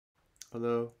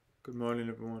Hello, good morning,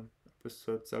 everyone.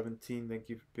 Episode 17. Thank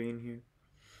you for being here.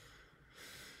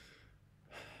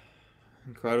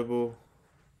 Incredible,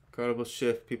 incredible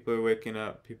shift. People are waking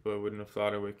up. People I wouldn't have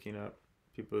thought are waking up.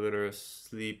 People that are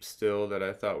asleep still that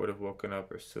I thought would have woken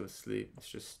up are still asleep. It's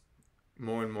just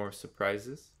more and more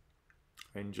surprises.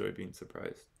 I enjoy being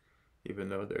surprised, even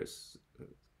though there's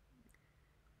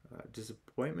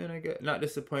disappointment, I guess. Not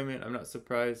disappointment. I'm not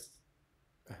surprised.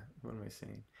 What am I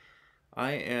saying?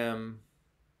 I am.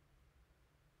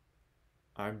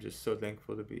 I'm just so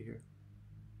thankful to be here.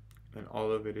 And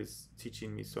all of it is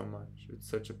teaching me so much. It's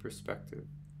such a perspective.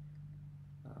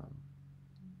 Um,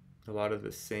 a lot of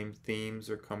the same themes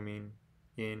are coming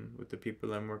in with the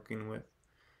people I'm working with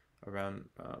around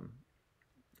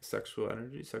sexual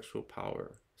energy, sexual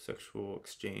power, sexual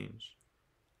exchange,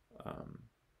 um,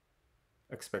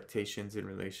 expectations in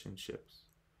relationships.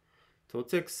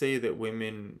 Toltecs say that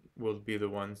women will be the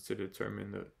ones to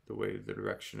determine the way, the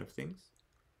direction of things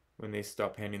when they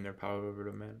stop handing their power over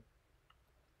to men.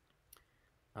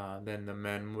 Then the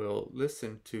men will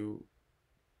listen to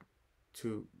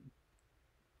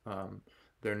um,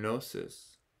 their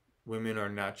gnosis. Women are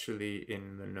naturally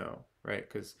in the know, right?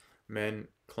 Because men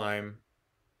climb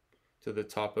to the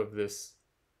top of this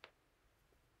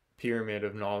pyramid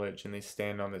of knowledge and they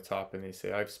stand on the top and they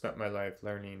say, I've spent my life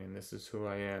learning and this is who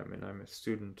I am and I'm a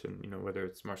student, and whether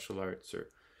it's martial arts or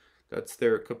that's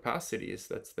their capacities,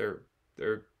 that's their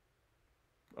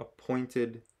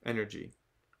appointed energy.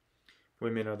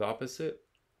 Women are the opposite.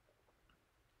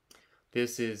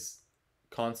 This is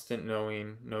constant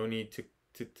knowing, no need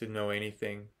to know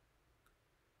anything.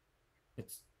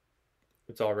 It's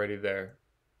it's already there.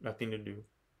 Nothing to do.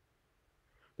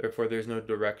 Therefore there's no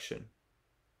direction,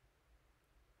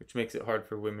 which makes it hard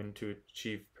for women to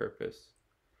achieve purpose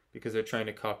because they're trying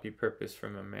to copy purpose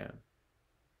from a man.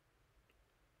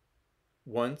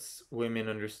 Once women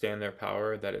understand their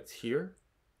power, that it's here,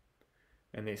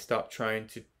 and they stop trying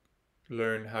to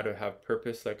learn how to have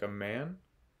purpose like a man,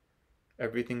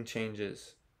 everything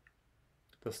changes.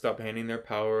 They'll stop handing their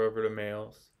power over to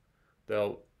males.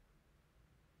 They'll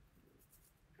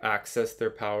access their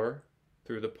power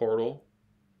through the portal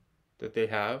that they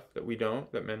have, that we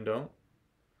don't, that men don't.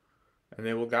 And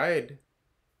they will guide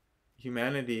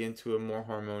humanity into a more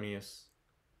harmonious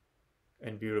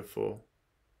and beautiful,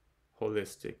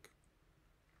 holistic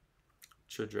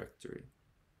trajectory.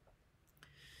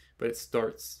 But it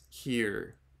starts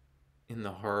here in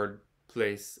the hard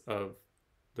place of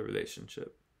the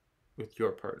relationship with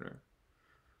your partner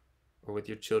or with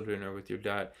your children or with your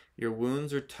dad. Your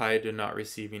wounds are tied to not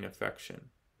receiving affection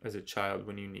as a child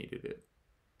when you needed it.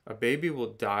 A baby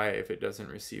will die if it doesn't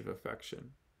receive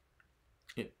affection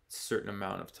in a certain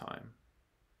amount of time.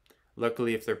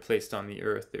 Luckily, if they're placed on the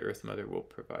earth mother will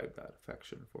provide that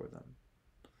affection for them.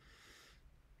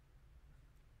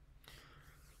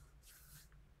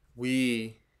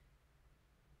 We,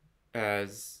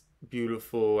 as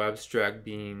beautiful abstract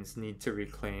beings, need to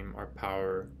reclaim our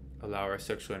power, allow our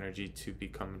sexual energy to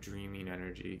become dreaming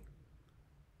energy,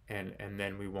 and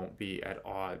then we won't be at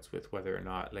odds with whether or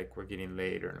not like we're getting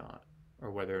laid or not,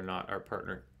 or whether or not our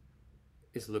partner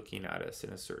is looking at us in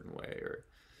a certain way. Or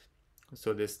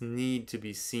so this need to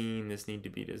be seen, this need to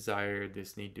be desired,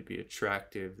 this need to be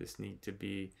attractive, this need to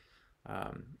be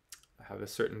have a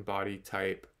certain body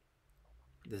type,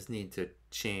 this need to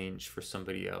change for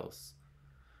somebody else.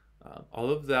 All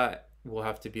of that will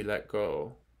have to be let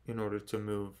go in order to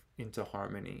move into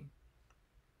harmony.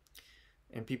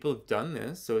 And people have done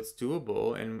this, so it's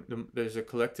doable. And there's a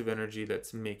collective energy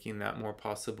that's making that more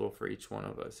possible for each one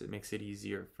of us. It makes it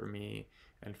easier for me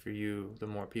and for you the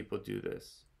more people do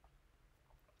this.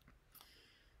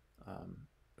 Um,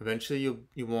 Eventually,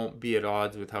 you won't be at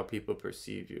odds with how people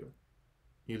perceive you.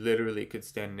 You literally could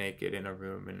stand naked in a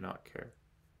room and not care.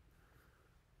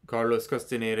 Carlos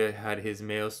Castaneda had his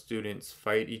male students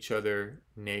fight each other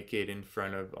naked in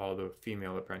front of all the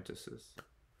female apprentices.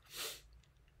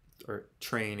 Or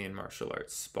train in martial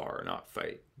arts, spar, not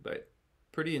fight, but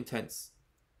pretty intense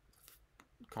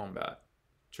combat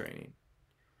training.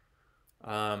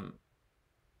 Um,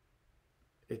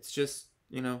 it's just,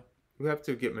 we have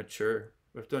to get mature.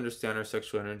 We have to understand our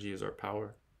sexual energy is our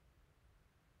power.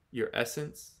 Your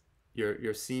essence,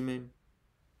 your semen,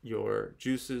 your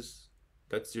juices,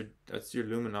 that's your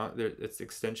luminosity. It's the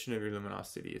extension of your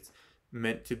luminosity. It's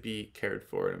meant to be cared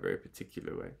for in a very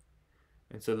particular way.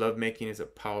 And so lovemaking is a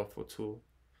powerful tool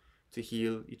to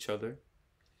heal each other,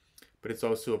 but it's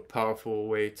also a powerful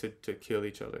way to kill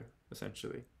each other,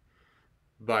 essentially,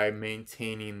 by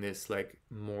maintaining this like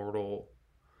mortal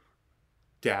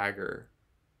dagger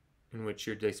in which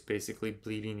you're just basically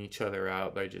bleeding each other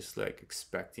out by just like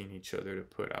expecting each other to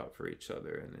put out for each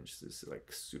other, and then just this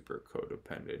like super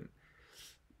codependent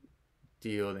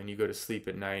deal. Then you go to sleep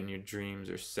at night and your dreams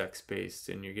are sex based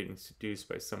and you're getting seduced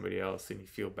by somebody else and you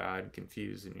feel bad and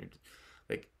confused, and you're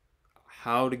like,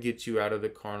 how to get you out of the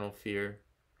carnal fear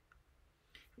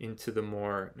into the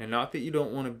more, and not that you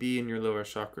don't want to be in your lower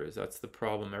chakras, that's the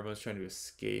problem. Everyone's trying to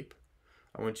escape.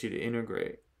 I want you to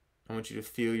integrate. I want you to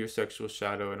feel your sexual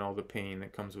shadow and all the pain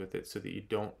that comes with it so that you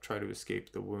don't try to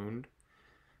escape the wound.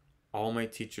 All my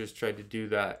teachers tried to do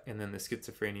that, and then the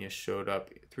schizophrenia showed up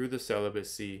through the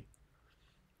celibacy,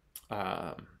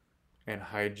 and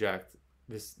hijacked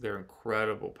their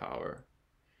incredible power.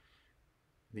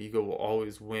 The ego will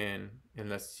always win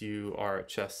unless you are a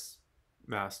chess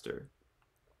master.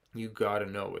 You got to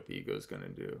know what the ego is going to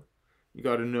do. You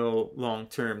got to know long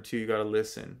term too. You got to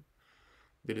listen.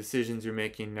 The decisions you're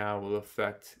making now will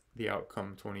affect the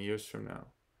outcome 20 years from now.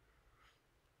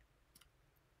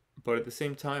 But at the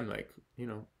same time, like,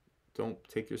 don't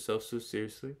take yourself so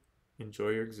seriously.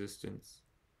 Enjoy your existence.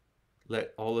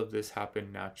 Let all of this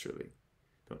happen naturally.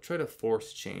 Don't try to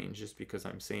force change just because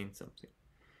I'm saying something.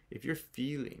 If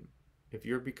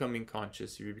you're becoming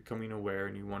conscious, if you're becoming aware,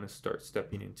 and you want to start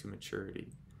stepping into maturity.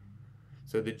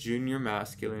 So the junior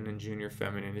masculine and junior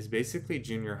feminine is basically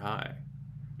junior high.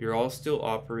 You're all still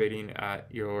operating at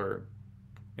your,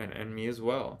 and me as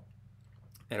well,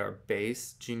 at our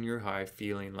base junior high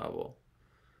feeling level,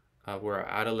 where our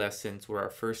adolescence, where our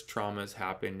first traumas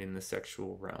happened in the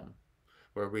sexual realm,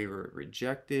 where we were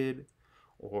rejected,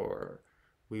 or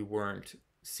we weren't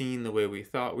seen the way we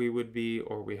thought we would be,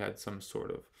 or we had some sort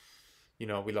of,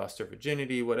 we lost our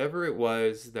virginity, whatever it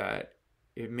was, that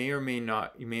it may or may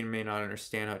not, you may or may not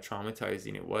understand how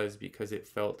traumatizing it was because it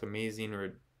felt amazing,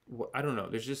 or I don't know.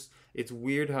 It's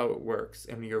weird how it works,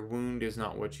 and your wound is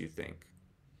not what you think.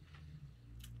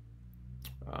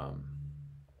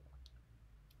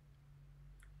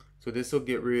 So this will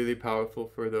get really powerful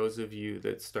for those of you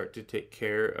that start to take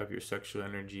care of your sexual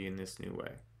energy in this new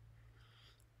way.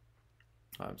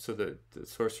 So the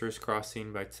Sorcerer's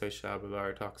Crossing by Tseisha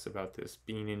Abelard talks about this.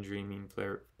 Being and Dreaming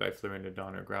by Florinda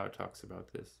Donner Grau talks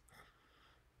about this.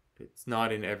 It's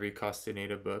not in every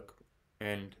Castaneda book,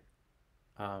 and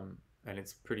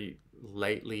it's pretty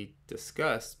lightly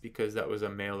discussed because that was a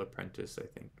male apprentice, I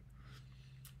think.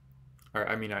 Or,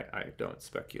 I don't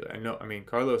speculate.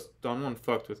 Carlos, Don Juan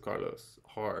fucked with Carlos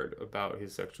hard about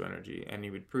his sexual energy, and he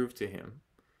would prove to him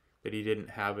that he didn't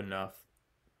have enough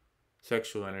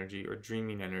sexual energy or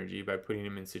dreaming energy by putting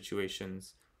him in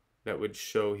situations that would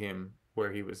show him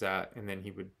where he was at, and then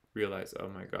he would realize, oh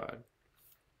my God.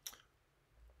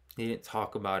 He didn't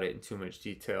talk about it in too much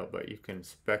detail, but you can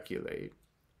speculate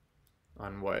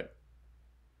on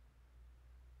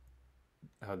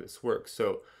how this works.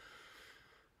 So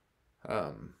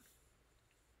I've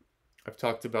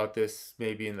talked about this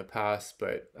maybe in the past,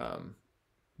 but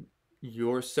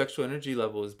your sexual energy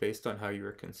level is based on how you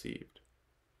were conceived.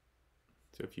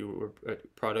 So if you were a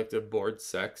product of bored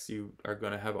sex, you are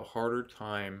going to have a harder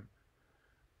time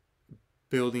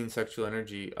building sexual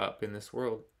energy up in this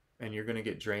world, and you're going to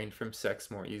get drained from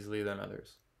sex more easily than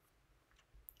others.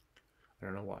 I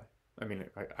don't know why.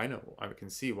 I know, I can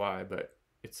see why, but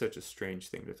it's such a strange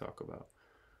thing to talk about.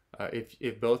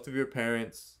 If both of your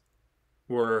parents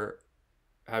were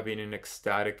having an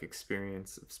ecstatic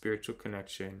experience of spiritual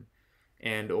connection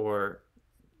and or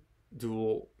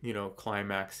dual,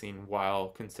 climaxing while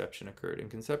conception occurred, and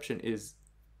conception is,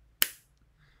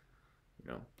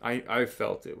 I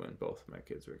felt it when both of my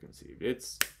kids were conceived.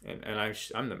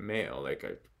 I'm the male,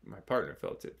 my partner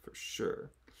felt it for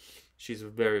sure. She's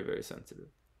very, very sensitive.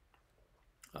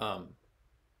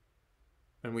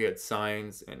 And we had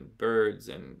signs and birds,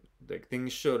 and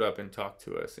things showed up and talked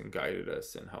to us and guided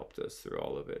us and helped us through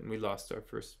all of it. And we lost our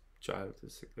first child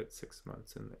at 6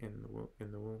 months in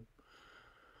the womb,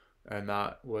 and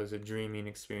that was a dreaming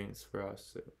experience for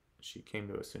us. She came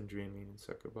to us in dreaming and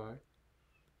said goodbye.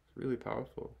 It's really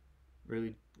powerful,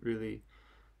 really, really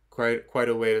quite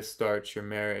a way to start your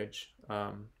marriage.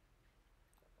 And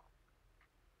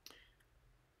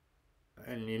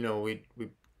we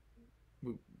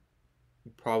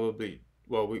probably,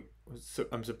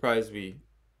 I'm surprised we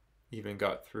even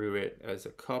got through it as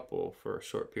a couple for a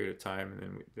short period of time, and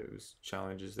then there was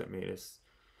challenges that made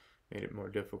it more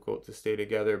difficult to stay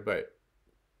together, but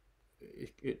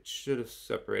it should have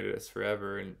separated us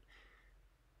forever, and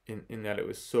in that it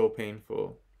was so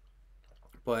painful.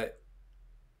 But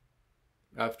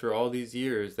after all these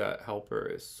years, that helper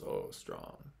is so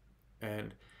strong,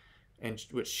 and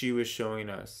what she was showing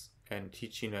us and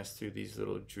teaching us through these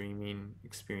little dreaming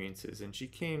experiences. And she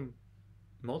came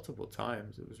multiple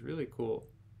times. It was really cool.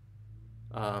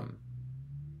 Um,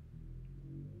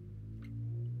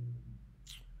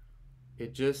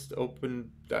 it just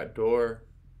opened that door,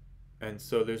 and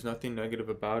so there's nothing negative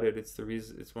about it. It's the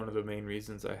reason. It's one of the main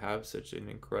reasons I have such an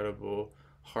incredible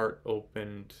heart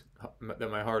opened. That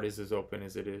my heart is as open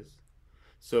as it is.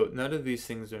 So none of these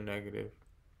things are negative.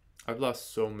 I've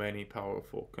lost so many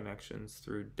powerful connections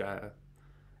through death.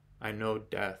 I know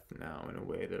death now in a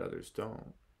way that others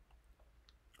don't.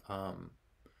 Um,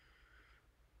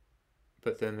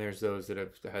 but then there's those that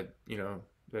have had,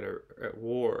 that are at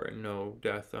war and know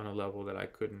death on a level that I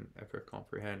couldn't ever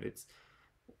comprehend.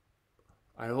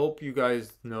 I hope you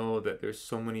guys know that there's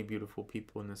so many beautiful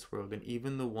people in this world, and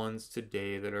even the ones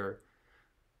today that are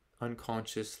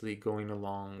unconsciously going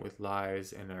along with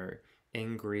lies and are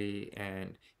angry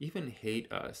and even hate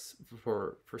us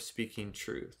for speaking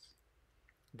truth.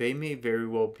 They may very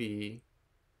well be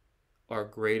our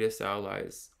greatest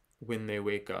allies when they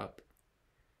wake up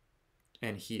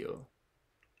and heal.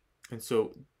 And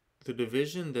so the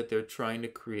division that they're trying to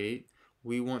create,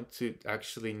 we want to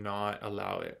actually not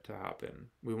allow it to happen.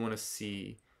 We want to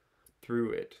see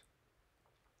through it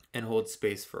and hold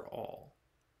space for all.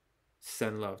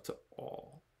 Send love to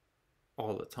all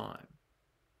the time.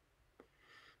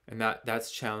 And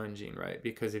that's challenging, right?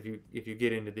 Because if you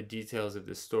get into the details of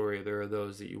this story, there are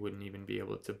those that you wouldn't even be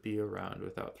able to be around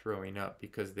without throwing up,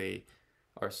 because they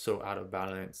are so out of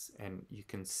balance, and you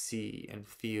can see and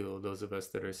feel, those of us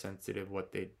that are sensitive,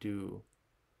 what they do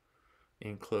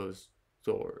in closed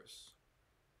doors.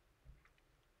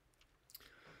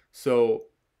 So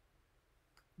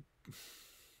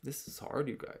this is hard,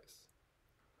 you guys.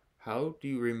 How do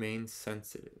you remain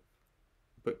sensitive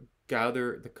but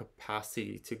gather the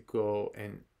capacity to go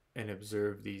and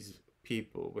observe these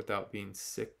people without being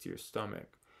sick to your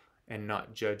stomach and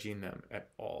not judging them at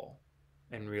all,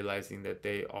 and realizing that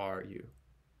they are you,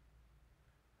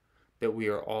 that we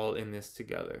are all in this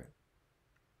together?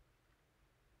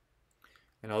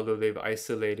 And although they've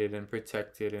isolated and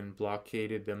protected and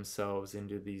blockaded themselves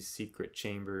into these secret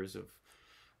chambers of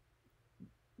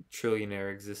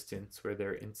trillionaire existence where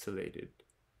they're insulated,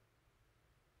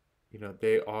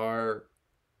 they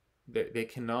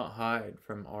cannot hide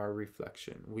from our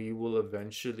reflection. We will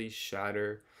eventually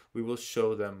shatter. We will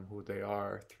show them who they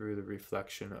are through the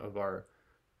reflection of our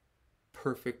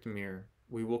perfect mirror.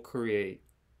 We will create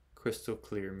crystal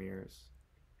clear mirrors.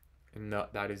 And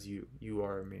that is you. You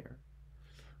are a mirror.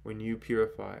 When you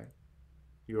purify,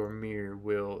 your mirror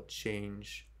will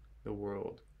change the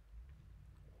world.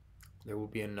 There will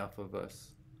be enough of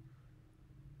us.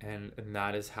 And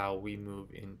that is how we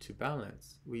move into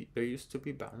balance. There used to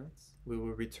be balance. We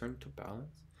will return to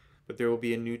balance. But there will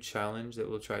be a new challenge that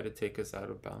will try to take us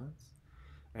out of balance.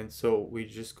 And so we're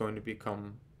just going to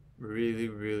become really,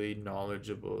 really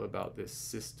knowledgeable about this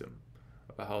system,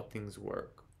 about how things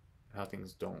work, how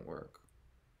things don't work.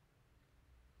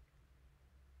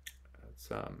 It's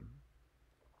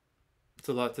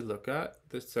a lot to look at.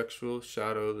 The sexual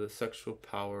shadow, the sexual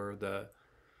power, the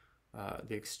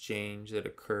exchange that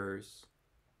occurs.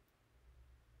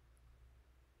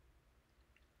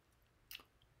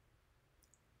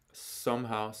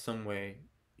 Somehow, some way,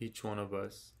 each one of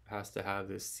us has to have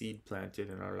this seed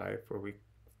planted in our life where we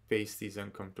face these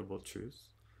uncomfortable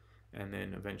truths, and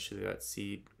then eventually that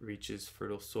seed reaches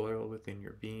fertile soil within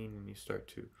your being, and you start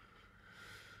to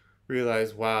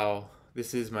realize, wow,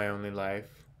 this is my only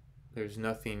life. There's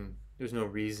no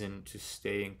reason to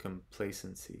stay in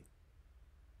complacency.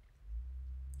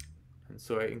 And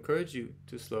so I encourage you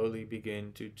to slowly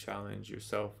begin to challenge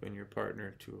yourself and your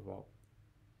partner to evolve.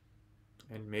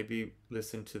 And maybe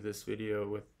listen to this video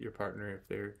with your partner if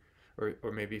they're,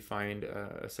 or maybe find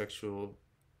a sexual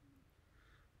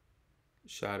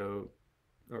shadow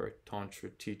or a tantra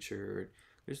teacher.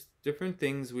 There's different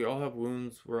things. We all have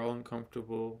wounds. We're all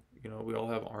uncomfortable. We all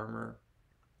have armor.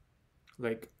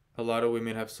 Like, a lot of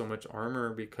women have so much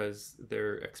armor because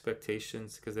their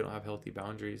expectations, because they don't have healthy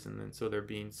boundaries, and then so they're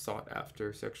being sought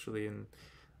after sexually, and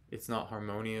it's not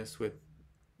harmonious with,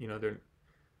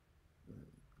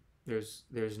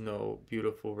 there's no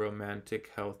beautiful,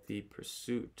 romantic, healthy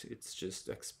pursuit. It's just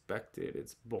expected.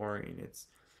 It's boring. It's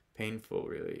painful,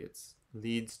 really. It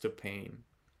leads to pain.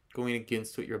 Going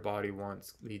against what your body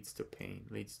wants leads to pain,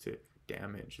 leads to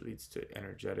damage, leads to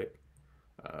energetic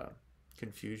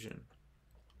confusion.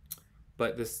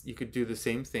 But you could do the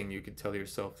same thing. You could tell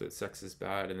yourself that sex is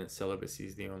bad and that celibacy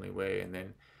is the only way, and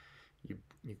then you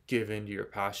give in to your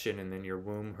passion, and then your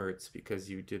womb hurts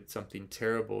because you did something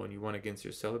terrible and you went against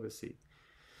your celibacy.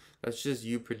 That's just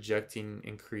you projecting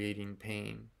and creating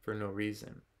pain for no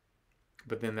reason.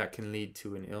 But then that can lead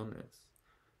to an illness.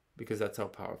 because that's how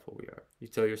powerful we are. You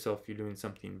tell yourself you're doing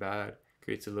something bad,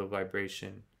 creates a little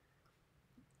vibration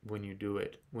when you do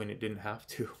it, when it didn't have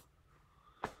to.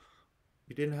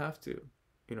 You didn't have to.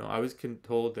 You know, I was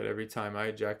told that every time I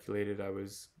ejaculated, I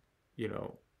was, you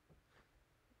know,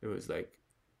 it was like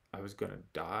I was gonna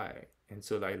die. And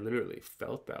so I literally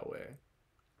felt that way.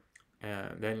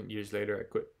 And then years later, I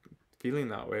quit feeling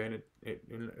that way, and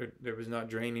it was not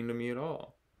draining to me at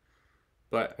all.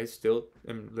 But I still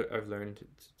I've learned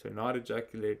to not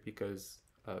ejaculate because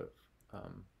of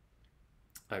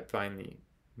I finally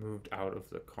moved out of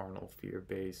the carnal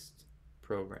fear-based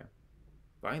program.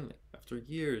 Finally, after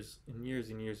years and years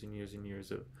and years and years and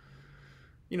years of,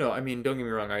 you know, I mean, don't get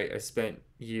me wrong, I spent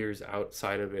years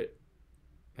outside of it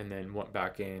and then went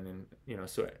back in, and, you know,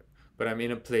 so, but I'm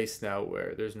in a place now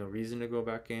where there's no reason to go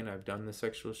back in. I've done the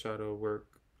sexual shadow work.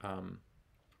 Well,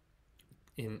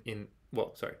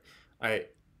 sorry, I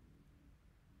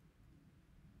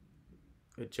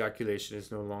ejaculation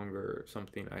is no longer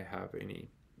something I have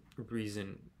any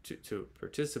reason to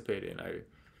participate in.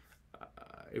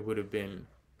 It would have been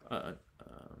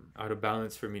out of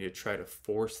balance for me to try to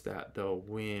force that, though,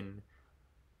 when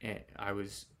I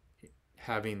was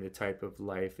having the type of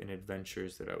life and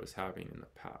adventures that I was having in the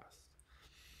past.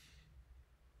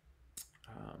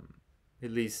 At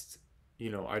least,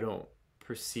 you know, I don't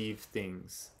perceive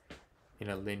things in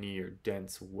a linear,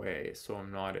 dense way, so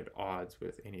I'm not at odds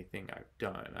with anything I've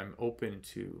done. I'm open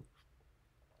to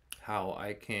how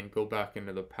I can go back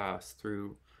into the past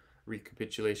through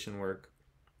recapitulation work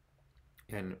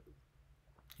and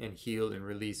heal and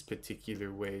release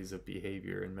particular ways of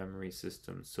behavior and memory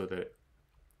systems so that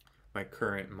my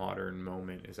current modern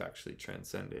moment is actually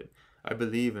transcended. I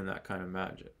believe in that kind of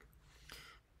magic.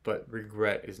 But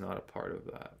regret is not a part of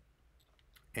that.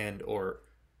 And or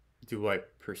do I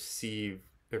perceive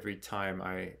every time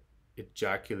I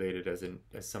ejaculated as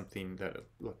something that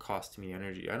cost me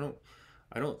energy? I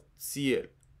don't see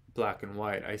it black and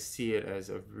white. I see it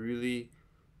as a really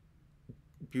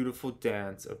beautiful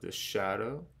dance of the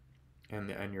shadow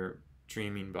and your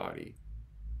dreaming body,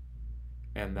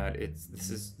 and that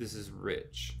this is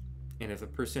rich. And if a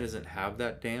person doesn't have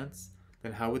that dance,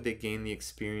 then how would they gain the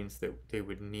experience that they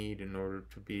would need in order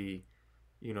to be,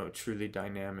 you know, truly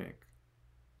dynamic,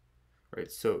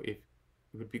 right? So if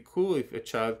it would be cool if a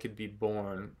child could be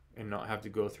born and not have to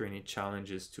go through any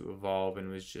challenges to evolve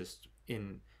and was just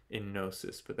in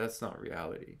gnosis, but that's not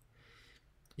reality.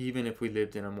 Even if we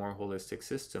lived in a more holistic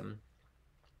system,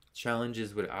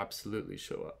 challenges would absolutely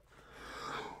show up.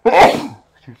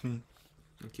 Excuse me.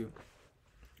 Thank you.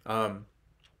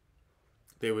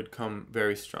 They would come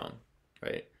very strong,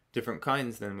 right? Different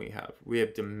kinds than we have. We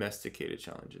have domesticated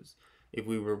challenges. If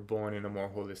we were born in a more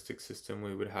holistic system,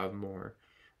 we would have more,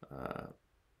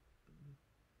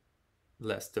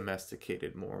 less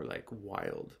domesticated, more like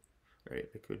wild, right?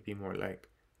 It could be more like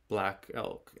black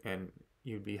elk, and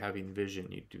you'd be having vision.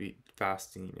 You'd be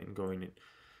fasting and going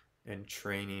and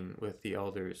training with the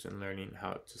elders and learning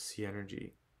how to see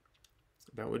energy.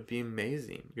 That would be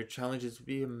amazing. Your challenges would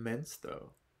be immense,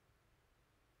 though,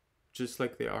 just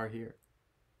like they are here.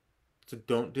 So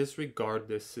don't disregard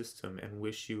this system and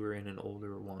wish you were in an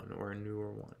older one or a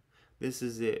newer one. This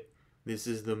is it. This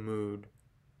is the mood.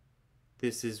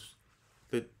 This is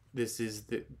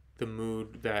the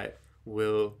mood that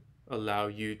will allow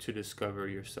you to discover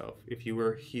yourself. If you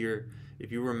were here, if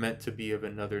you were meant to be of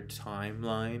another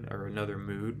timeline or another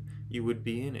mood, you would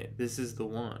be in it. This is the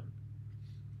one.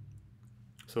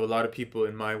 So a lot of people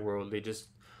in my world,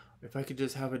 if I could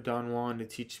just have a Don Juan to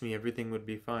teach me, everything would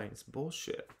be fine. It's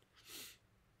bullshit.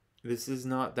 This is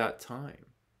not that time.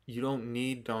 You don't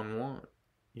need Don Juan.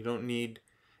 You don't need,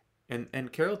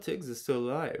 and Carol Tiggs is still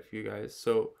alive, you guys.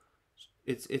 So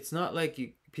it's not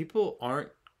like people aren't,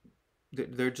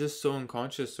 they're just so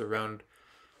unconscious around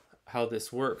how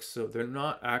this works. So they're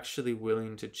not actually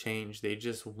willing to change. They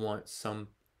just want some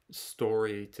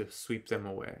story to sweep them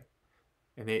away.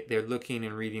 And they're looking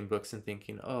and reading books and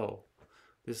thinking, oh,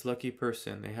 this lucky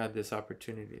person, they had this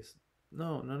opportunities.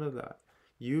 No, none of that.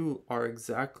 You are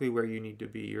exactly where you need to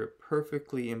be. You're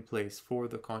perfectly in place for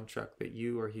the contract that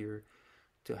you are here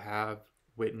to have,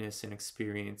 witness, and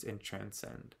experience and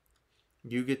transcend.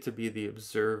 You get to be the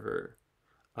observer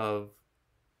of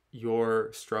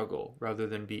your struggle rather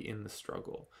than be in the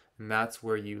struggle. And that's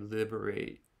where you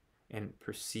liberate and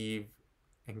perceive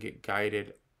and get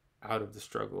guided out of the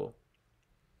struggle.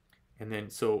 And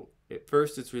then, so at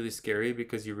first it's really scary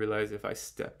because you realize if I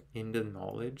step into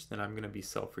knowledge, then I'm going to be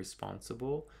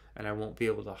self-responsible and I won't be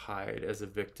able to hide as a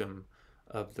victim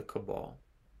of the cabal.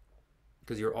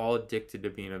 Because you're all addicted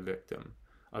to being a victim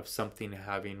of something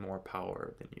having more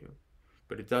power than you.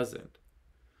 But it doesn't.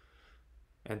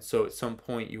 And so at some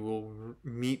point you will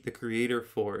meet the creator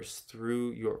force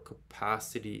through your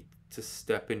capacity to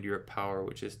step into your power,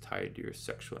 which is tied to your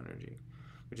sexual energy,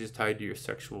 which is tied to your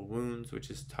sexual wounds, which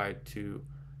is tied to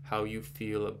how you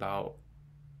feel about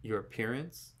your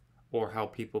appearance or how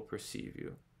people perceive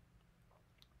you.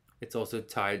 It's also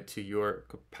tied to your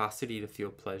capacity to feel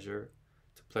pleasure,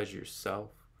 to pleasure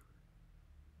yourself,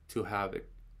 to have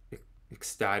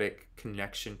ecstatic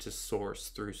connection to source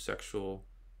through sexual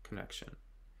connection.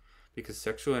 Because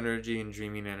sexual energy and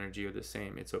dreaming energy are the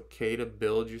same. It's okay to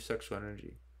build your sexual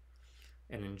energy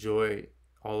and enjoy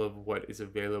all of what is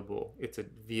available. It's a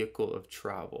vehicle of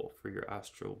travel for your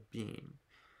astral being.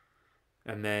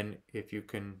 And then if you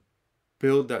can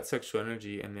build that sexual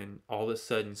energy and then all of a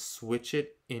sudden switch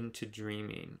it into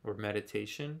dreaming or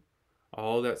meditation,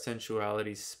 all that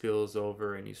sensuality spills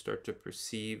over and you start to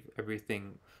perceive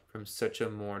everything from such a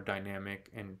more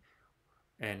dynamic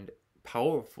and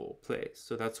powerful place.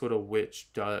 So that's what a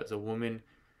witch does. A woman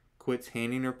quits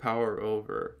handing her power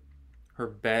over. Her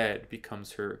bed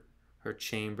becomes her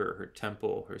chamber, her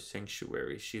temple, her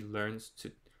sanctuary. She learns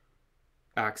to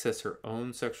access her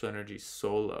own sexual energy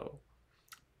solo,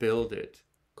 build it,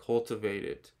 cultivate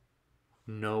it,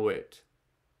 know it,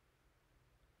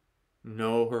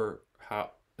 know her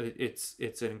how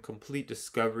it's a complete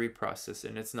discovery process,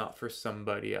 and it's not for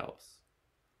somebody else.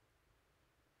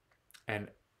 And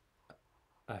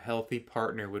a healthy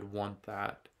partner would want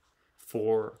that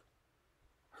for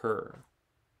her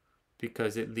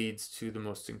because it leads to the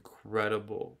most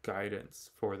incredible guidance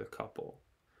for the couple.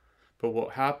 But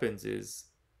what happens is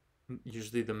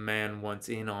usually the man wants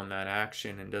in on that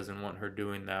action and doesn't want her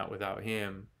doing that without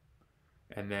him,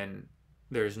 and then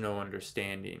there's no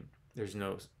understanding, there's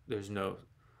no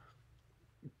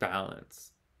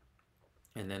balance,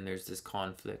 and then there's this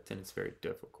conflict, and it's very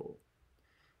difficult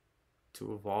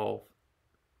to evolve,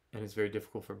 and it's very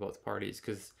difficult for both parties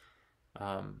because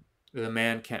the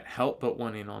man can't help but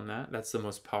want in on that. That's the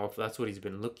most powerful, that's what he's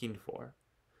been looking for,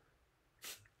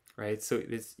 right? So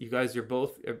it's, you guys, you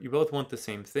both want the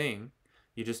same thing,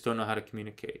 you just don't know how to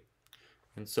communicate.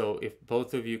 And so if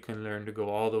both of you can learn to go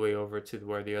all the way over to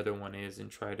where the other one is and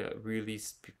try to really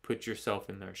put yourself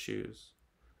in their shoes,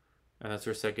 and that's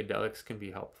where psychedelics can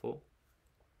be helpful.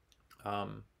 I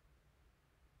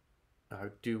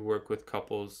do work with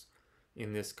couples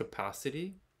in this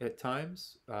capacity at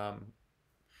times,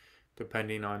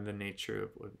 depending on the nature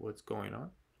of what's going on.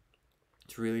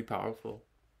 It's really powerful.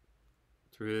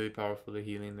 It's really powerful, the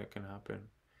healing that can happen.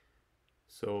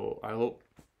 So I hope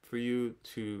for you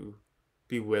to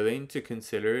be willing to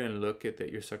consider and look at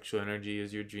that your sexual energy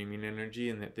is your dreaming energy,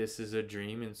 and that this is a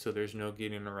dream, and so there's no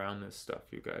getting around this stuff,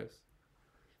 you guys.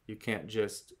 You can't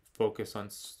just focus on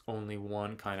only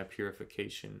one kind of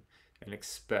purification and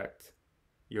expect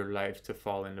your life to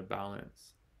fall into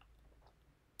balance.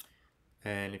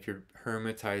 And if you're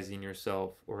hermetizing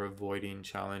yourself or avoiding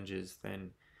challenges, then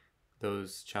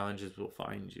those challenges will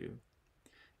find you.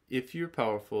 If you're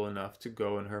powerful enough to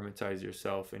go and hermetize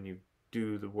yourself and you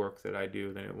do the work that I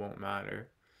do, then it won't matter.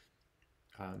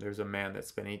 There's a man that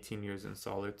spent 18 years in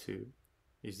solitude.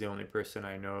 He's the only person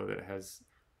I know that has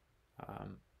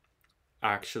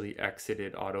actually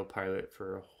exited autopilot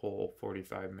for a whole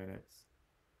 45 minutes,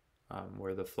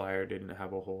 where the flyer didn't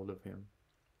have a hold of him.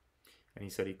 And he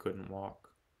said he couldn't walk.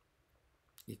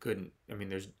 He couldn't, I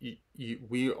mean,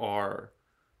 we are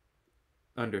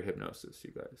under hypnosis,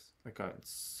 you guys, like on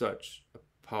such a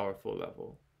powerful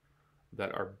level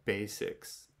that our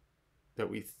basics that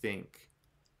we think,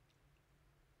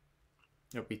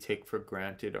 that we take for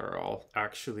granted, are all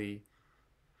actually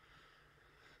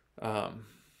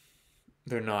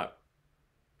they're not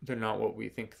what we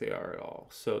think they are at all.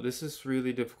 So this is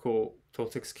really difficult.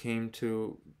 Toltecs came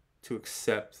to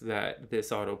accept that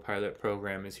this autopilot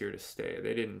program is here to stay.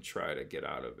 They didn't try to get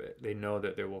out of it. They know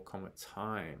that there will come a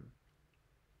time,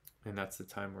 and that's the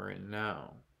time we're in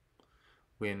now,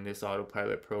 when this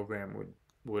autopilot program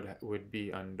would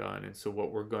be undone. And so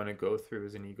what we're going to go through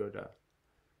is an ego death.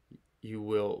 You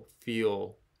will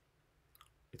feel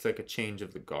it's like a change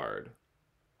of the guard.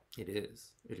 It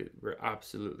is. We're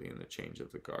absolutely in the change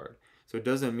of the guard. So it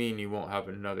doesn't mean you won't have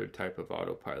another type of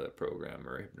autopilot program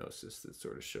or hypnosis that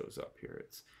sort of shows up here.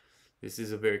 This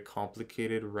is a very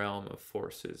complicated realm of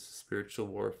forces, spiritual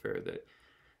warfare, that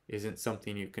isn't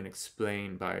something you can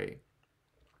explain by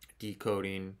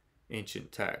decoding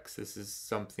ancient texts. This is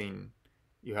something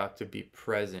you have to be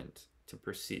present to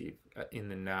perceive in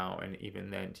the now, and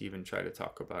even then to even try to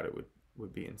talk about it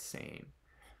would be insane.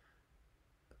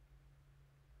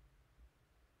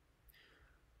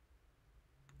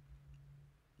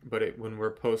 But when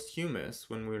we're posthumous,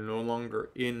 when we're no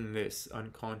longer in this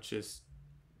unconscious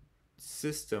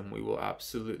system, we will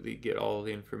absolutely get all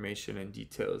the information and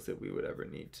details that we would ever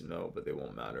need to know, but they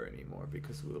won't matter anymore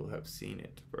because we'll have seen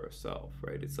it for ourselves,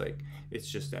 right? It's like, it's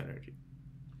just energy.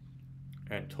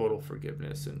 And total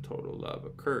forgiveness and total love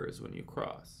occurs when you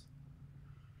cross.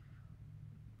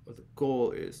 But the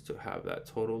goal is to have that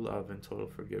total love and total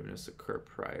forgiveness occur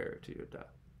prior to your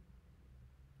death.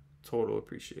 Total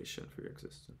appreciation for your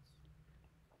existence.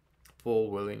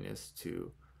 Full willingness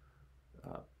to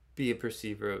be a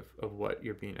perceiver of what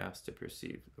you're being asked to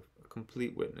perceive, a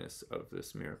complete witness of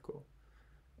this miracle.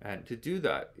 And to do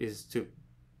that is to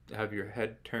have your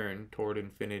head turned toward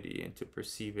infinity and to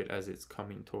perceive it as it's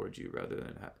coming towards you rather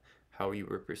than how you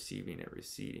were perceiving it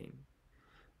receding.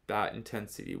 That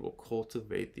intensity will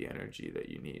cultivate the energy that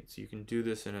you need. So you can do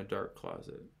this in a dark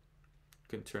closet. You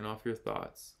can turn off your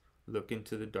thoughts, look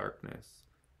into the darkness,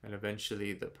 and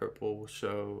eventually the purple will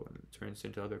show and it turns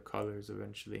into other colors,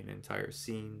 eventually in entire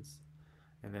scenes.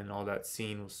 And then all that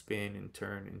scene will spin and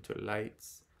turn into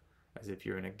lights, as if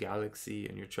you're in a galaxy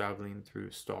and you're traveling through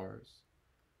stars.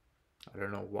 I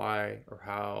don't know why or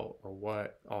how or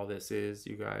what all this is,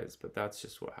 you guys, but that's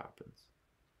just what happens.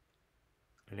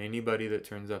 And anybody that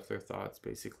turns off their thoughts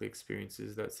basically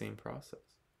experiences that same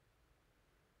process.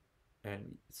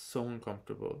 And it's so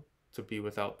uncomfortable to be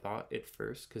without thought at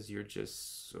first because you're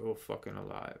just so fucking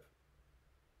alive.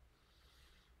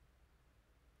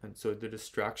 And so the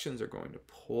distractions are going to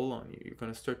pull on you. You're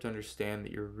going to start to understand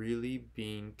that you're really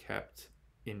being kept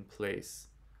in place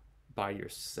by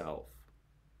yourself.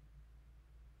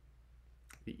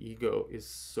 The ego is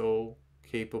so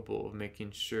capable of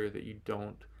making sure that you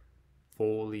don't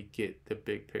fully get the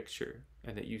big picture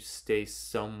and that you stay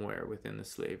somewhere within the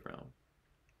slave realm.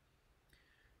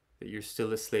 That you're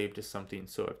still a slave to something.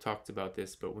 So I've talked about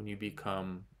this, but when you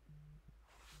become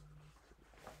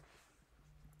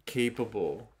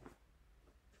capable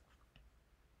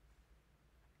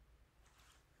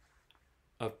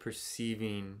of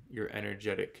perceiving your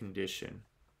energetic condition,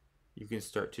 you can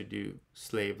start to do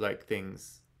slave-like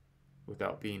things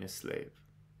without being a slave.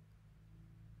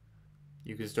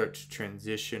 You can start to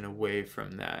transition away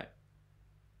from that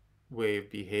way of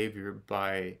behavior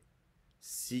by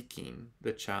seeking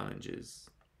the challenges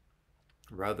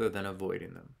rather than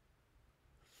avoiding them.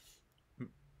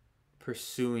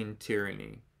 Pursuing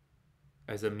tyranny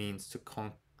as a means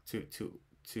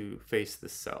to face the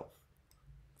self.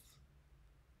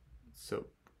 So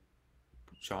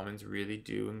shamans really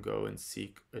do and go and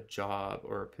seek a job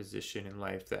or a position in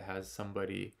life that has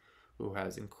somebody who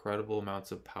has incredible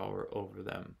amounts of power over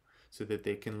them so that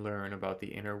they can learn about the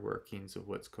inner workings of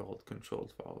what's called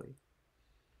controlled folly.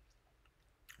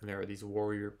 And there are these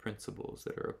warrior principles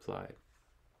that are applied.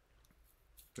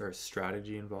 There's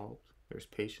strategy involved. There's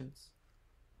patience.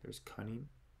 There's cunning.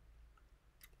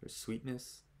 There's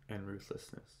sweetness and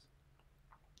ruthlessness.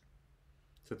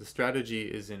 So the strategy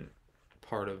isn't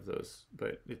part of those,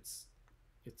 but it's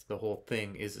the whole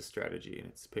thing is a strategy, and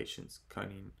it's patience,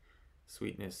 cunning,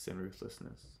 sweetness, and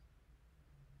ruthlessness.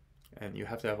 And you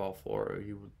have to have all four or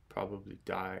you would probably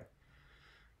die.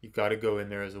 You got to go in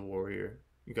there as a warrior.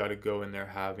 You got to go in there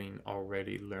having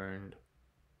already learned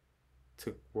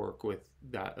to work with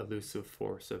that elusive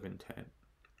force of intent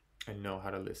and know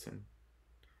how to listen,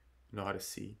 know how to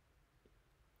see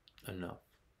enough.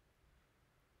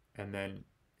 And then,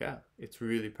 yeah, it's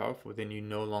really powerful. Then you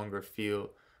no longer feel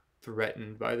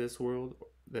threatened by this world,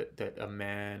 that a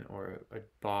man or a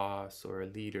boss or a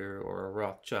leader or a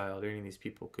Rothschild or any of these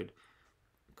people could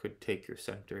take your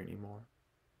center anymore.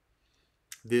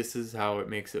 This is how it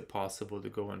makes it possible to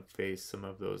go and face some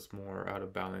of those more out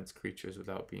of balance creatures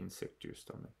without being sick to your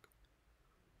stomach.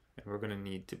 And we're going to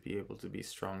need to be able to be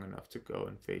strong enough to go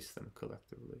and face them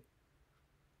collectively.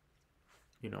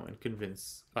 You know, and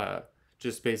convince,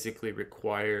 just basically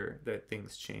require that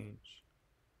things change,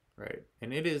 right?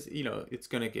 And it is, you know, it's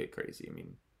going to get crazy. I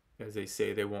mean, as they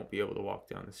say, they won't be able to walk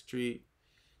down the street.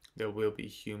 There will be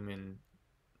human...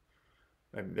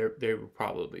 I mean, they will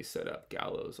probably set up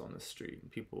gallows on the street and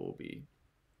people will be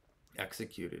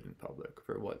executed in public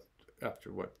for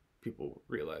after what people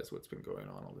realize what's been going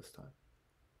on all this time.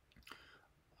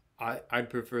 I'd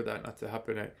prefer that not to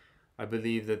happen. I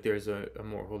believe that there's a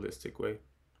more holistic way.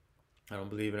 I don't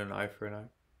believe in an eye for an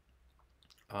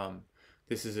eye.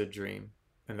 This is a dream,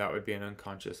 and that would be an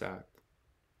unconscious act.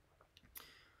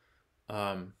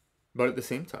 But at the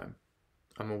same time,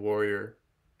 I'm a warrior.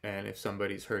 And if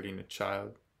somebody's hurting a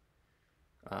child,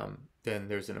 then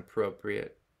there's an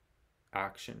appropriate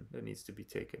action that needs to be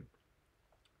taken.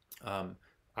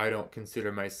 I don't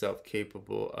consider myself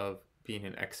capable of being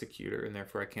an executor, and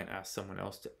therefore I can't ask someone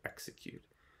else to execute.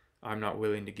 I'm not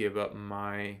willing to give up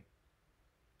my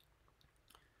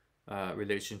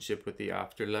relationship with the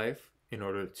afterlife in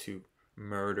order to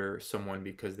murder someone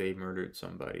because they murdered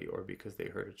somebody or because they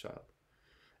hurt a child.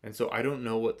 And so I don't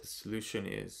know what the solution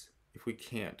is if we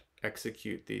can't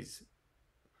execute these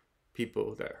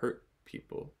people that hurt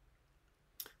people.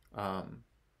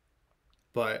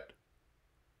 But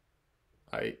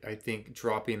I think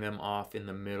dropping them off in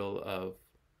the middle of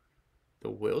the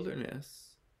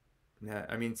wilderness,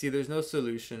 I mean, see, there's no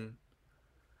solution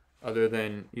other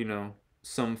than,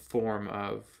 some form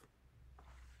of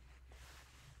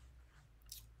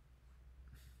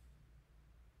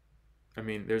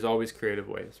there's always creative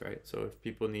ways, right? So if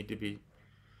people need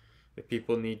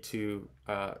to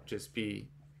just be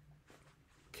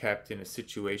kept in a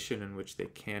situation in which they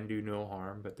can do no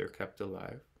harm, but they're kept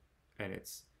alive, and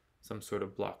it's some sort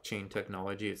of blockchain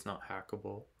technology, it's not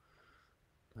hackable.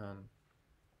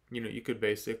 You could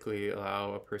basically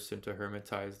allow a person to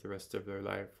hermitize the rest of their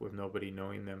life with nobody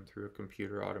knowing them through a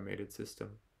computer automated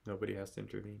system. Nobody has to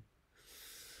intervene.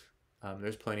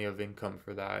 There's plenty of income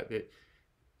for that.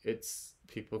 It's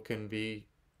people can be,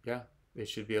 yeah, they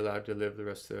should be allowed to live the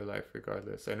rest of their life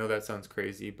regardless. I know that sounds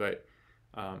crazy, but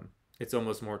it's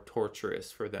almost more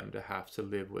torturous for them to have to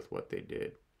live with what they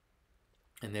did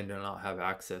and then to not have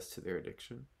access to their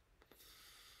addiction.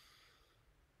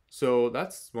 So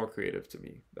that's more creative to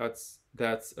me.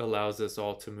 That allows us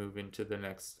all to move into the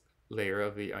next layer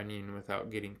of the onion without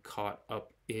getting caught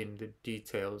up in the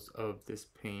details of this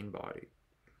pain body.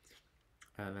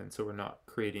 And then so we're not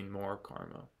creating more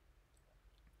karma.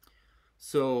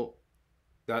 So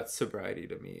that's sobriety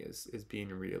to me, is being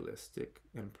realistic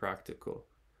and practical.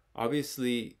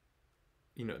 Obviously,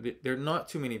 there are not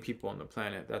too many people on the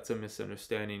planet. That's a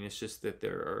misunderstanding. It's just that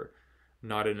there are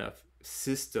not enough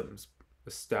systems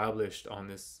established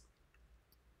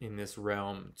in this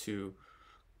realm to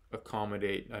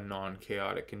accommodate a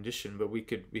non-chaotic condition. But we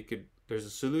could there's a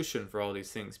solution for all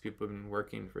these things. People have been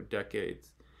working for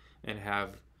decades and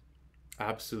have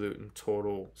absolute and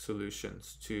total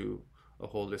solutions to a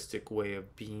holistic way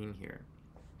of being here,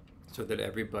 so that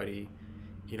everybody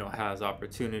has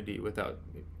opportunity without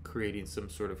creating some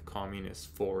sort of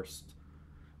communist forced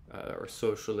or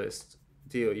socialist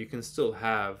deal. You can still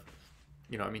have,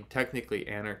 technically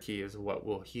technically is what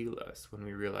will heal us when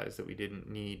we realize that we didn't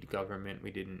need government, we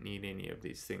didn't need any of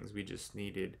these things. We just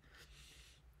needed,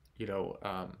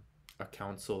 a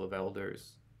council of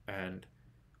elders and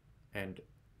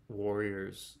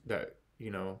warriors that,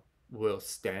 will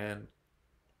stand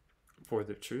for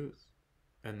the truth,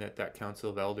 and that council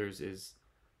of elders is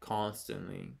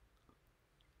constantly,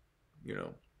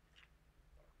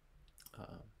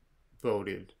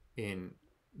 voted in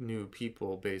new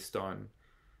people based on,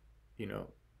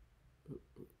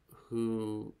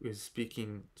 who is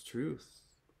speaking truth.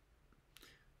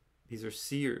 These are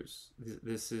seers.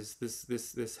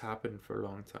 This happened for a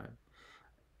long time.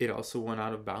 It also went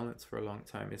out of balance for a long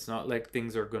time. It's not like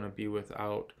things are going to be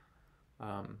without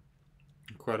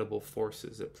incredible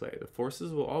forces at play. The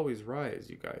forces will always rise,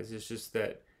 you guys. It's just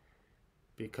that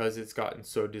because it's gotten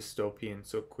so dystopian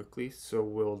so quickly, so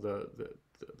will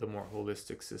the more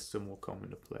holistic system will come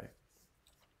into play.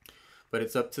 But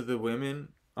it's up to the women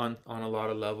on a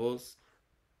lot of levels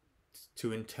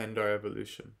to intend our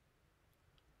evolution.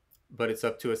 But it's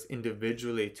up to us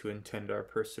individually to intend our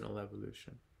personal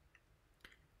evolution.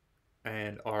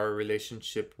 And our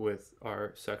relationship with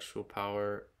our sexual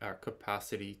power, our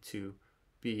capacity to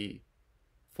be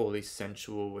fully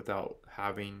sensual without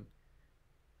having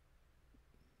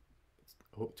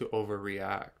to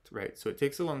overreact, right? So it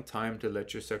takes a long time to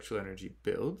let your sexual energy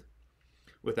build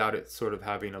without it sort of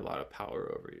having a lot of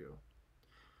power over you.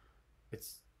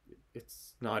 It's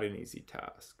not an easy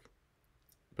task,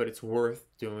 but it's worth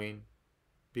doing,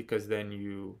 because then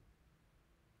you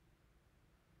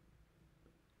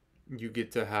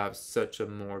get to have such a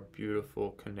more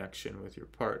beautiful connection with your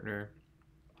partner.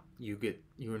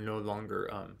 You're no longer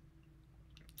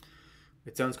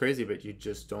it sounds crazy, but you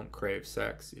just don't crave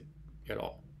sex at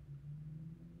all.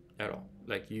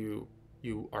 Like you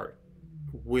are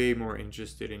way more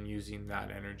interested in using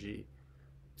that energy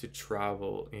to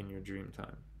travel in your dream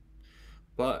time.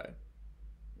 But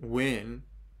when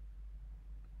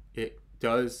it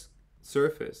does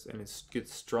surface and it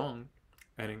gets strong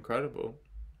and incredible,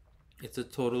 it's a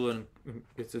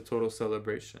total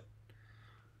celebration,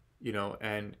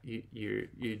 and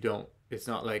you don't, it's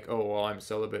not like, oh well, I'm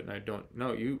celibate and I don't.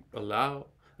 No, you allow,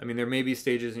 there may be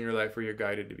stages in your life where you're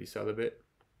guided to be celibate,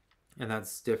 and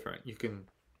that's different. You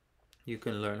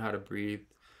can learn how to breathe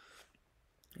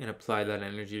and apply that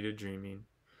energy to dreaming.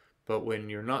 But when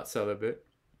you're not celibate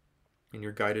and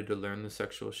you're guided to learn the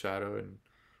sexual shadow, and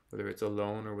whether it's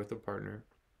alone or with a partner,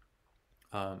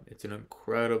 It's an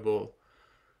incredible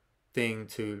thing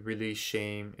to release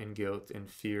shame and guilt and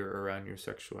fear around your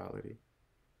sexuality.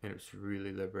 And it's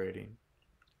really liberating.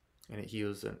 And it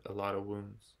heals a lot of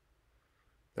wounds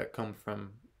that come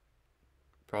from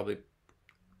probably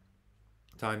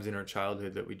times in our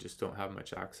childhood that we just don't have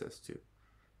much access to.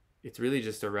 It's really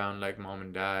just around like mom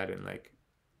and dad and like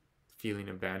feeling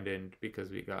abandoned because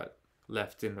we got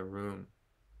left in the room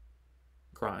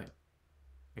crying.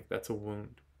 Like that's a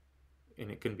wound, and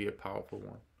it can be a powerful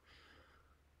one.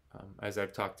 As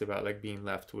I've talked about, like being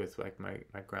left with like my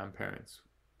grandparents.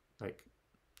 Like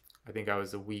I think I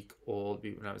was a week old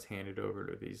when I was handed over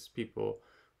to these people.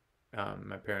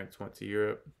 My parents went to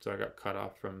Europe, so I got cut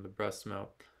off from the breast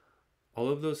milk. All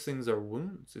of those things are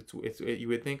wounds. You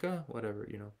would think, whatever,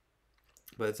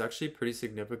 but it's actually a pretty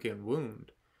significant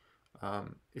wound.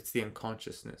 It's the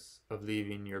unconsciousness of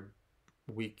leaving your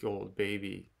week-old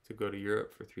baby to go to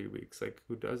Europe for 3 weeks. Like,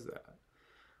 who does that?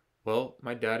 Well,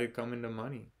 my dad had come into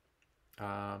money.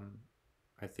 I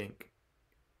think,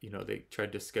 they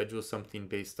tried to schedule something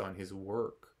based on his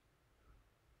work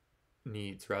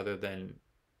needs rather than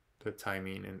the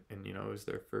timing. And it was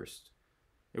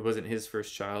it wasn't his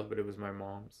first child, but it was my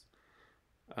mom's.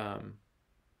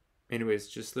 Anyways,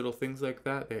 just little things like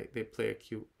that, they play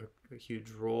a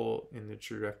huge role in the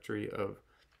trajectory of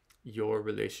your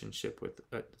relationship with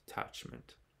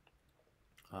attachment.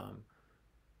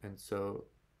 And so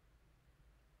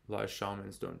a lot of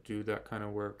shamans don't do that kind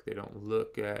of work. They don't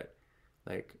look at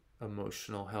like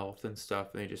emotional health and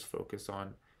stuff. They just focus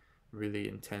on really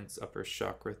intense upper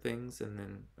chakra things. And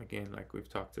then again, like we've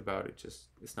talked about,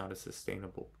 it's not a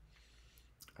sustainable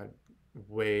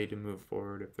way to move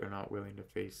forward if they're not willing to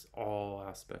face all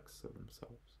aspects of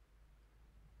themselves.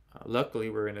 Luckily,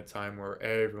 we're in a time where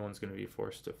everyone's going to be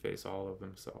forced to face all of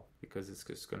themselves because it's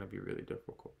just going to be really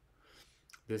difficult.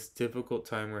 This difficult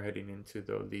time we're heading into,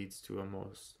 though, leads to a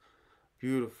most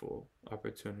beautiful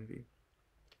opportunity.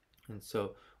 And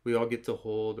so we all get to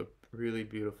hold a really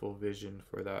beautiful vision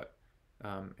for that.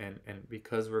 And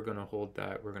because we're going to hold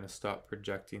that, we're going to stop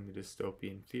projecting the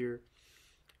dystopian fear,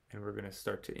 and we're going to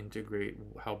start to integrate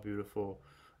how beautiful,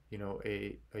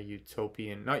 a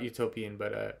utopian, not utopian,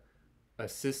 but a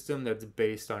system that's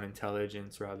based on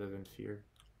intelligence rather than fear,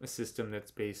 a system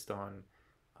that's based on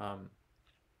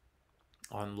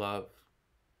love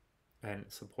and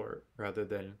support rather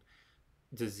than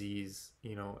disease,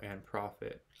 and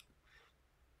profit.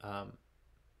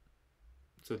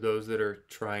 So those that are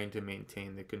trying to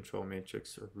maintain the control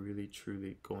matrix are really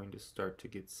truly going to start to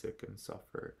get sick and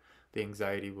suffer. The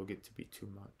anxiety will get to be too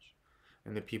much.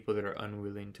 And the people that are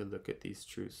unwilling to look at these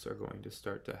truths are going to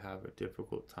start to have a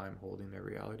difficult time holding their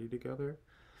reality together.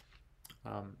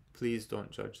 Please don't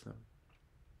judge them.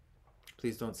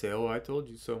 Please don't say, "Oh, I told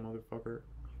you so, motherfucker."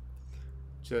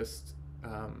 Just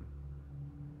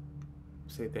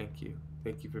say thank you.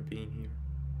 Thank you for being here.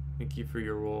 Thank you for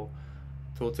your role.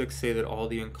 Toltecs say that all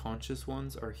the unconscious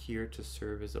ones are here to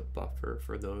serve as a buffer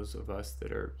for those of us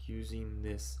that are using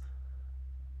this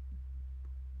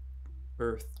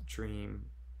earth dream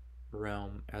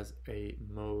realm as a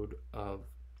mode of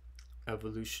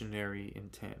evolutionary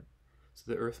intent.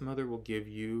 So the Earth Mother will give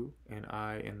you and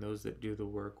I and those that do the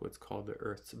work what's called the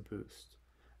Earth's boost.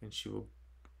 And she will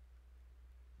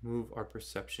move our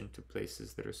perception to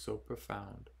places that are so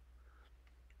profound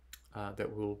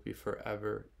that we'll be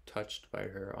forever touched by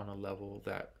her on a level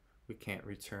that we can't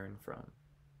return from.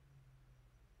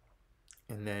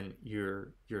 And then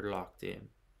you're locked in.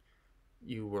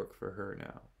 You work for her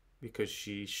now because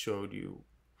she showed you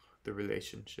the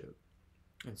relationship.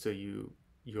 And so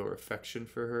your affection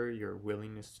for her, your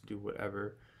willingness to do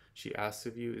whatever she asks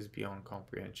of you is beyond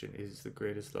comprehension. It is the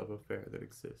greatest love affair that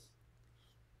exists.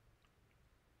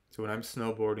 So when I'm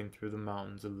snowboarding through the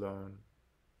mountains alone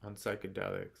on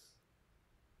psychedelics,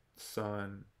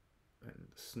 sun and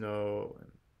snow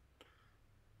and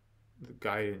the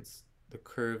guidance, the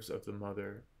curves of the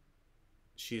mother,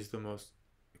 she's the most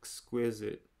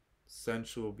exquisite,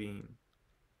 sensual being.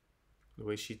 The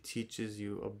way she teaches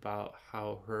you about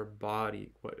how her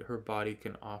body, what her body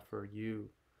can offer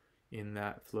you in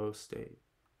that flow state.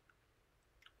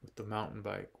 With the mountain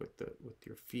bike, with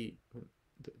your feet,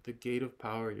 the gate of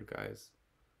power, you guys.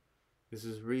 This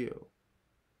is real.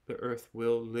 The earth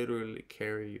will literally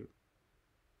carry you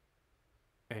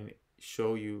and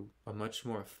show you a much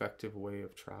more effective way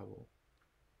of travel.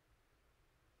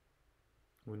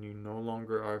 When you no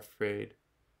longer are afraid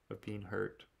of being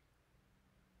hurt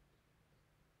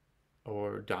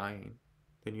or dying,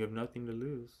 then you have nothing to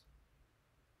lose.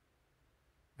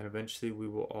 And eventually we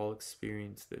will all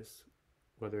experience this,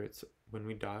 whether it's when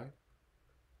we die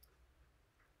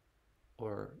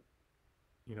or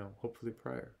hopefully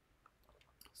prior.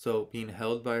 So being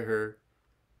held by her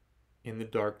in the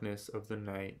darkness of the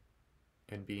night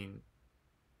and being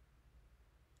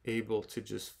able to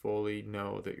just fully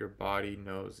know that your body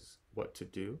knows what to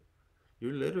do.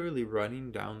 You're literally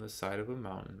running down the side of a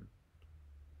mountain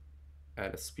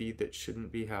at a speed that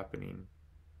shouldn't be happening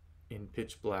in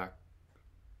pitch black,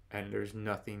 and there's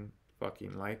nothing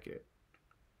fucking like it.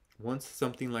 Once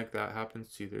something like that happens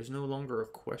to you, there's no longer a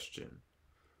question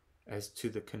as to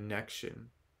the connection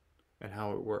and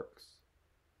how it works.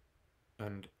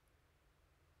 And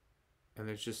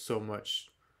there's just so much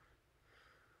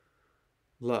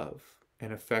love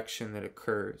and affection that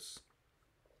occurs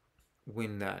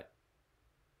when that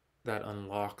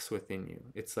unlocks within you.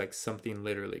 It's like something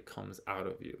literally comes out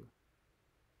of you.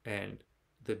 And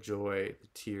the joy, the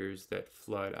tears that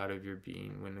flood out of your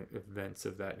being when events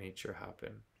of that nature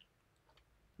happen.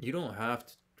 You don't have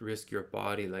to risk your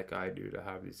body like I do to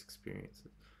have these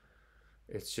experiences.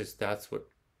 It's just that's what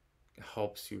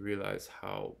helps you realize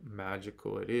how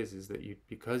magical it is that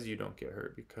because you don't get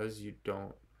hurt, because you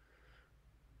don't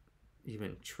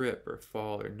even trip or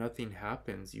fall or nothing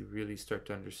happens, you really start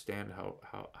to understand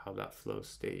how that flow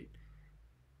state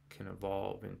can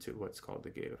evolve into what's called the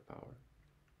gate of power.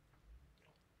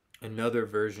 Another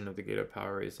version of the gate of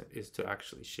power is to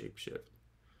actually shapeshift,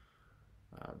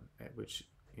 which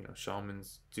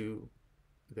shamans do.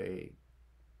 They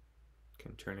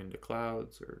can turn into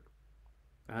clouds or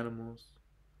animals.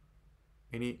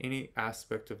 Any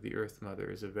aspect of the Earth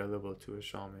Mother is available to a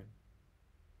shaman.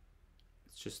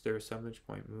 It's just their assemblage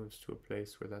point moves to a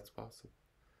place where that's possible.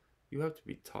 You have to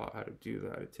be taught how to do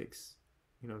that. It takes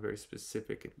a very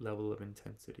specific level of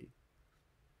intensity.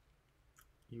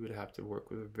 You would have to work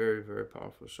with very, very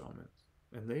powerful shamans.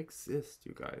 And they exist,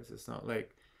 you guys. It's not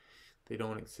like they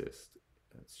don't exist.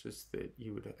 It's just that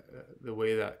you would, the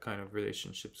way that kind of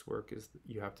relationships work is that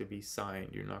you have to be signed.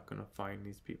 You're not going to find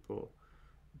these people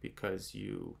because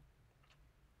you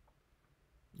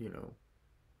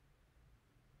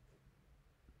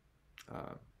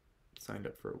signed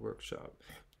up for a workshop.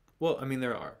 Well, I mean,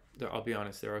 I'll be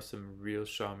honest, there are some real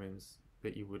shamans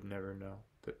that you would never know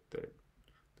that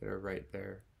are right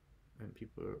there, and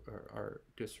people are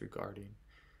disregarding,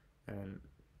 and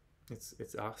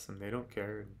it's awesome. They don't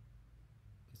care.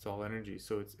 It's all energy.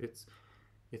 So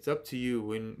it's up to you.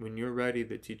 When you're ready,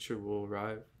 the teacher will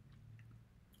arrive.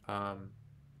 And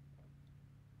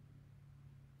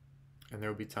there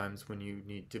will be times when you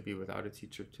need to be without a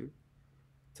teacher too.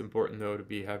 It's important though to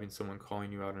be having someone calling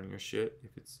you out on your shit,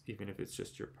 even if it's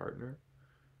just your partner.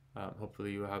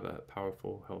 Hopefully you have a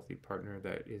powerful, healthy partner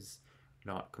that is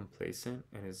not complacent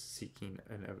and is seeking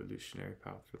an evolutionary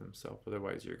path for themselves.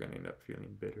 Otherwise, you're going to end up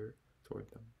feeling bitter toward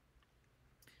them.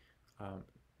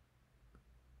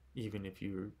 Even if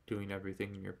you're doing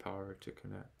everything in your power to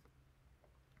connect,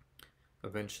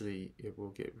 eventually it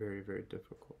will get very, very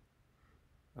difficult.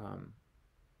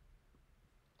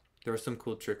 There are some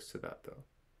cool tricks to that though,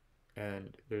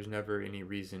 and there's never any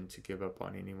reason to give up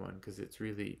on anyone, because it's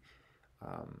really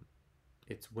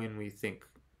it's when we think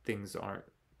things aren't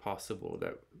possible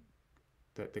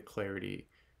that the clarity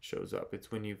shows up.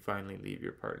 It's when you finally leave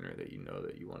your partner that you know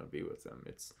that you want to be with them.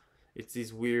 It's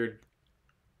these weird,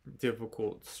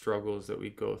 difficult struggles that we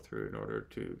go through in order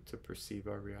to perceive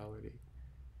our reality.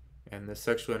 And the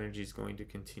sexual energy is going to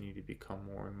continue to become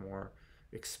more and more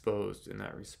exposed in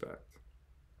that respect.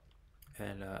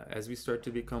 And as we start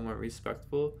to become more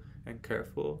respectful and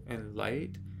careful and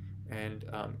light and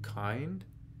kind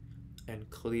and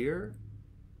clear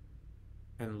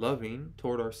and loving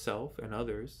toward ourselves and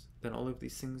others, then all of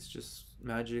these things just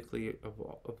magically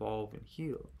evolve and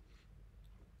heal.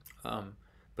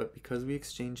 But because we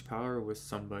exchange power with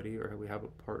somebody, or we have a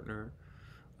partner,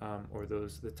 or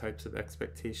the types of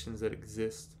expectations that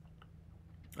exist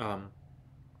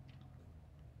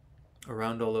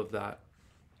around all of that,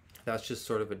 that's just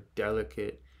sort of a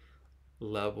delicate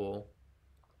level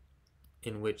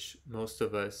in which most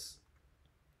of us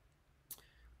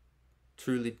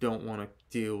truly don't want to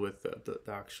deal with the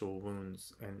actual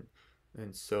wounds,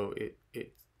 and so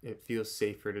it feels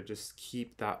safer to just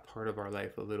keep that part of our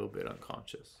life a little bit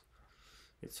unconscious.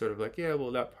 It's sort of like, yeah,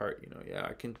 well, that part, yeah,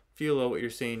 I can feel what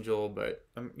you're saying, Joel, but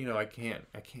I can't.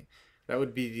 That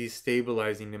would be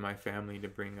destabilizing to my family to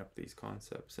bring up these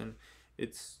concepts, and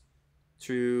it's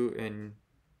true, and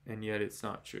yet it's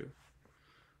not true.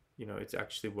 It's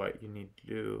actually what you need to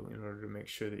do in order to make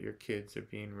sure that your kids are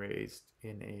being raised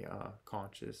in a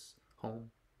conscious home.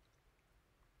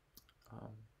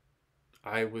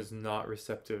 I was not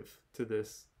receptive to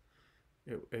this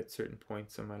at certain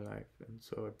points in my life, and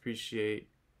so I appreciate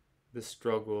the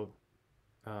struggle,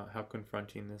 how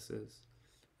confronting this is.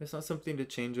 It's not something to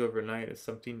change overnight. It's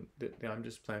something that I'm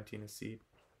just planting a seed.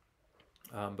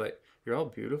 But you're all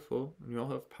beautiful. And you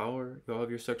all have power. You all have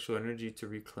your sexual energy to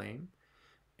reclaim.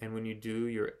 And when you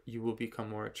do, you will become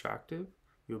more attractive.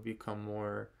 You'll become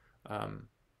more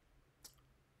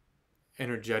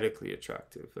energetically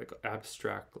attractive, like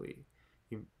abstractly.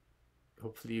 You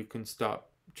hopefully you can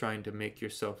stop trying to make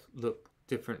yourself look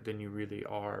different than you really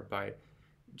are by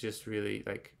just really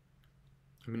like,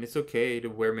 I mean, it's okay to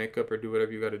wear makeup or do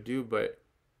whatever you got to do, but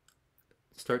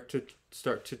start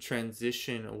to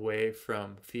transition away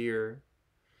from fear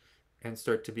and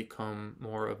start to become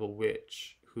more of a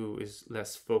witch who is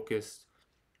less focused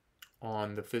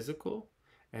on the physical,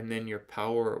 and then your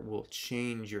power will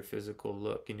change your physical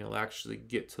look and you'll actually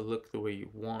get to look the way you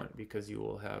want because you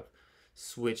will have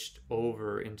switched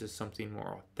over into something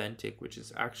more authentic, which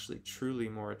is actually truly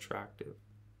more attractive.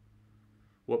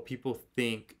 What people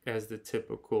think as the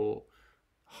typical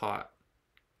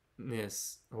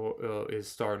hotness is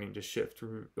starting to shift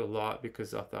a lot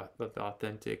because of the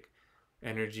authentic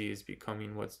energy is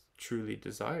becoming what's truly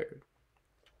desired.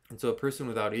 And so a person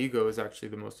without ego is actually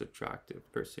the most attractive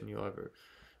person you'll ever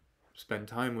spend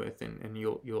time with, and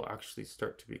you'll actually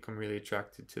start to become really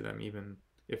attracted to them even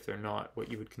if they're not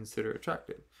what you would consider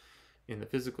attractive in the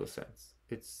physical sense.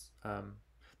 It's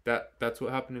that's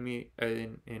what happened to me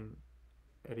in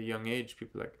at a young age.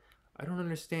 People are like, I don't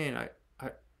understand.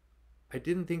 I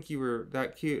didn't think you were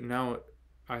that cute. Now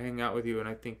I hang out with you and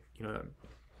I think, you know,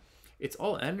 it's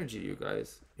all energy, you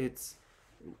guys. It's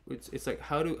like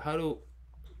how do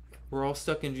we're all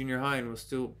stuck in junior high and we're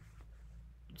still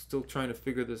trying to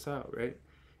figure this out, right?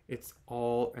 It's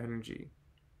all energy.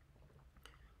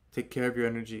 Take care of your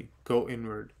energy. Go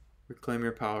inward. Reclaim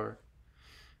your power.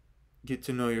 Get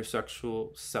to know your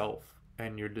sexual self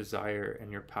and your desire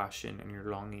and your passion and your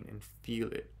longing and feel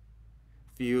it.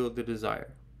 Feel the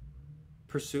desire.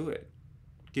 Pursue it.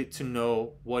 Get to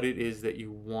know what it is that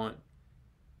you want,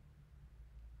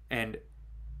 and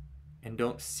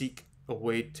don't seek a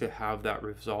way to have that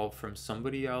resolved from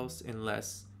somebody else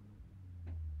unless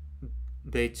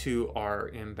they too are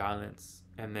in balance,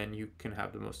 and then you can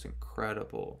have the most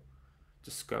incredible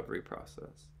discovery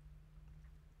process.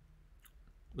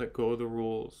 Let go of the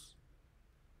rules.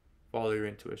 Follow your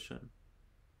intuition.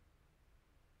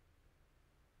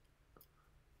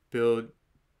 Build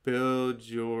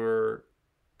your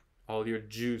all your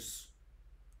juice.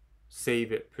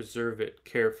 Save it, preserve it,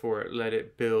 care for it, let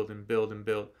it build and build and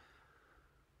build.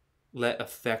 Let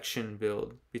affection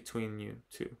build between you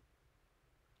two.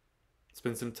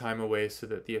 Spend some time away so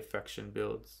that the affection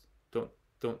builds.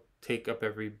 Don't take up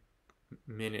every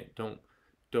minute.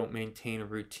 Don't maintain a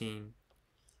routine.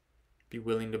 Be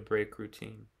willing to break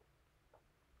routine.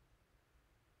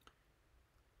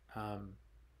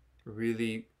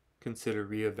 Really consider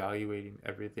reevaluating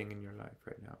everything in your life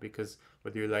right now, because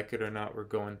whether you like it or not, we're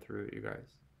going through it, you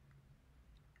guys.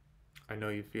 I know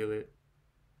you feel it,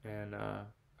 and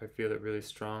I feel it really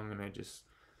strong, and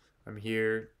I'm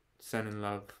here sending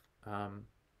love.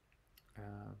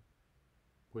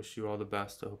 Wish you all the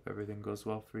best. I hope everything goes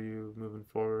well for you moving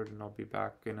forward, and I'll be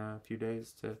back in a few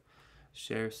days to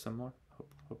share some more.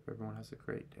 Hope everyone has a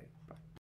great day. Bye.